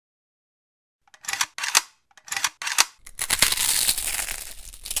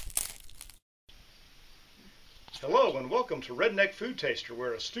Hello and welcome to Redneck Foodtaster,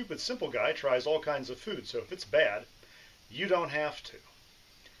 where a stupid simple guy tries all kinds of food, so if it's bad, you don't have to.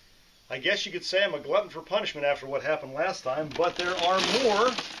 I guess you could say I'm a glutton for punishment after what happened last time, but there are more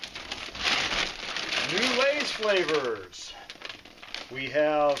new Lay's flavors. We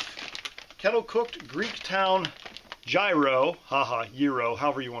have kettle-cooked Greektown gyro, gyro,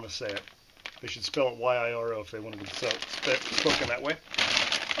 however you want to say it. They should spell it Y-I-R-O if they wanted to spoken that way.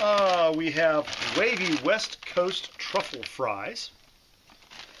 We have wavy West Coast truffle fries.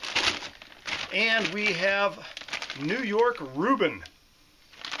 And we have New York Reuben.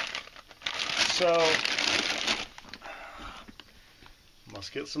 So,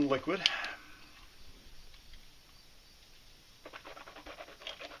 must get some liquid.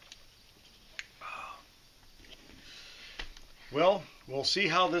 Well, we'll see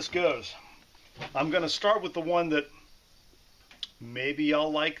how this goes. I'm going to start with the one that maybe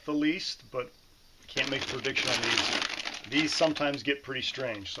I'll like the least, but can't make a prediction on these. These sometimes get pretty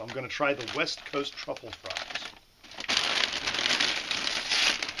strange, so I'm going to try the West Coast truffle fries.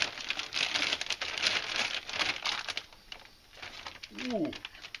 Ooh.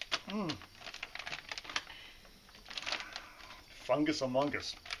 Fungus among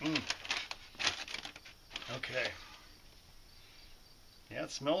us. Okay. Yeah,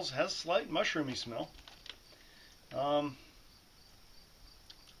 it has slight mushroomy smell.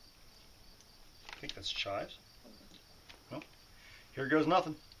 I think that's chives. Well, here goes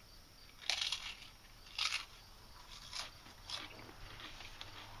nothing.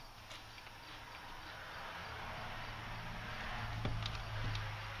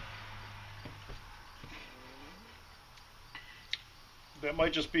 That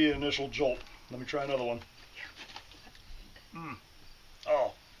might just be an initial jolt. Let me try another one.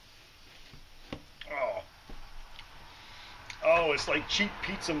 Oh. Oh. Oh, it's like cheap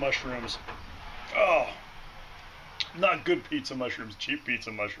pizza mushrooms. Oh. Not good pizza mushrooms, cheap pizza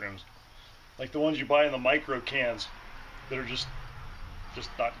mushrooms. Like the ones you buy in the micro cans that are just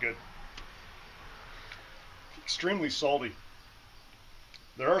not good. Extremely salty.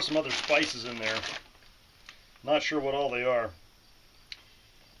 There are some other spices in there. Not sure what all they are.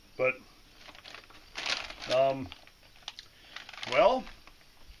 But, well,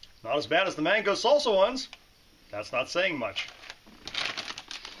 not as bad as the mango salsa ones. That's not saying much.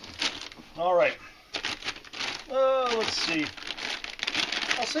 All right. Let's see.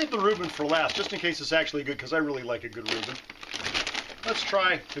 I'll save the Reuben for last, just in case it's actually good, because I really like a good Reuben. Let's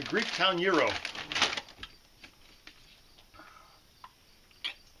try the Greektown gyro.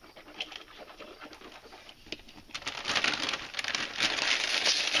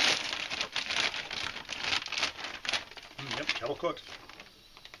 Yep, kettle cooked.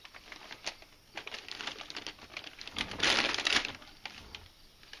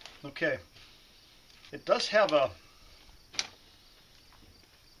 Okay. It does have a,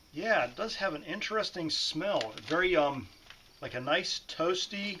 yeah, it does have an interesting smell. Very, like a nice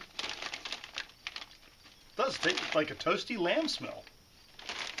toasty, it does taste like a toasty lamb smell.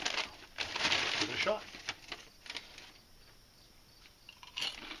 Give it a shot.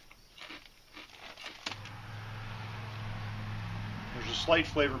 There's a slight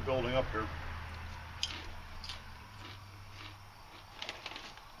flavor building up here.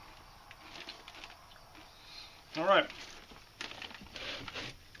 All right.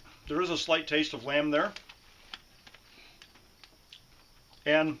 There is a slight taste of lamb there.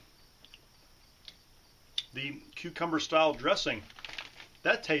 And the cucumber style dressing,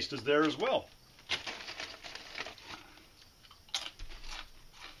 that taste is there as well.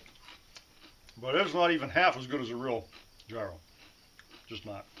 But it's not even half as good as a real gyro. Just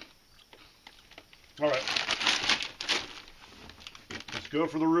not. All right. Let's go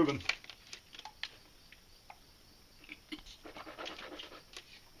for the Reuben.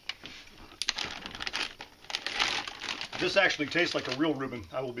 If this actually tastes like a real Reuben,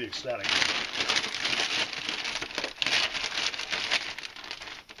 I will be ecstatic.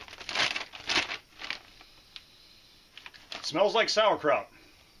 It smells like sauerkraut.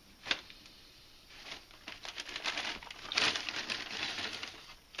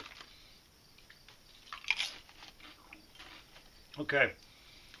 Okay,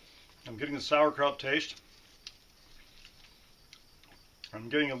 I'm getting the sauerkraut taste. I'm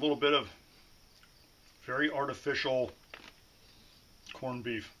getting a little bit of very artificial corned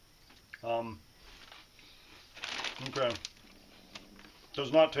beef. Okay.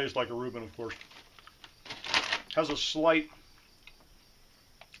 Does not taste like a Reuben, of course. Has a slight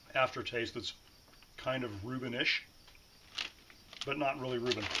aftertaste that's kind of Reuben-ish, but not really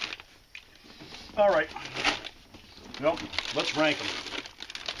Reuben. All right. Well, let's rank them.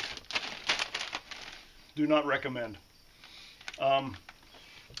 Do not recommend.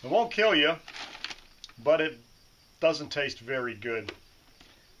 It won't kill you, but it doesn't taste very good.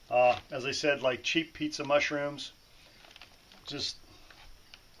 As I said, like cheap pizza mushrooms, just,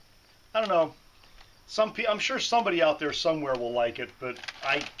 I don't know. I'm sure somebody out there somewhere will like it, but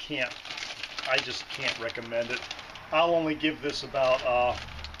I just can't recommend it. I'll only give this about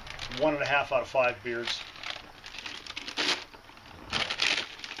 1.5 out of 5 beards.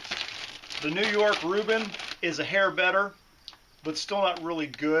 The New York Reuben is a hair better, but still not really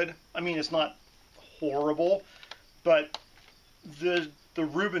good. I mean, it's not horrible, but the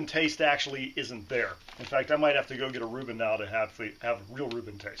Reuben taste actually isn't there. In fact, I might have to go get a Reuben now to have real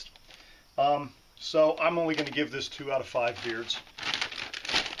Reuben taste. So I'm only going to give this 2 out of 5 beards.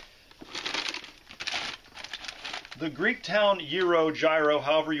 The Greektown Gyro, Gyro,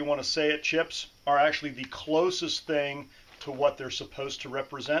 however you want to say it, chips are actually the closest thing to what they're supposed to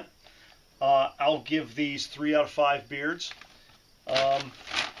represent. I'll give these 3 out of 5 beards.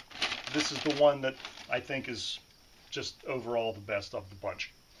 This is the one that I think is just overall the best of the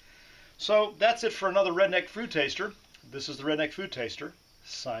bunch. So that's it for another Redneck Food Taster. This is the Redneck Food Taster,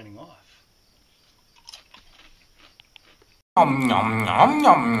 signing off. Nom nom nom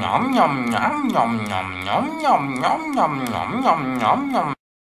nom nom nom nom nom nom nom nom nom nom nom nom nom.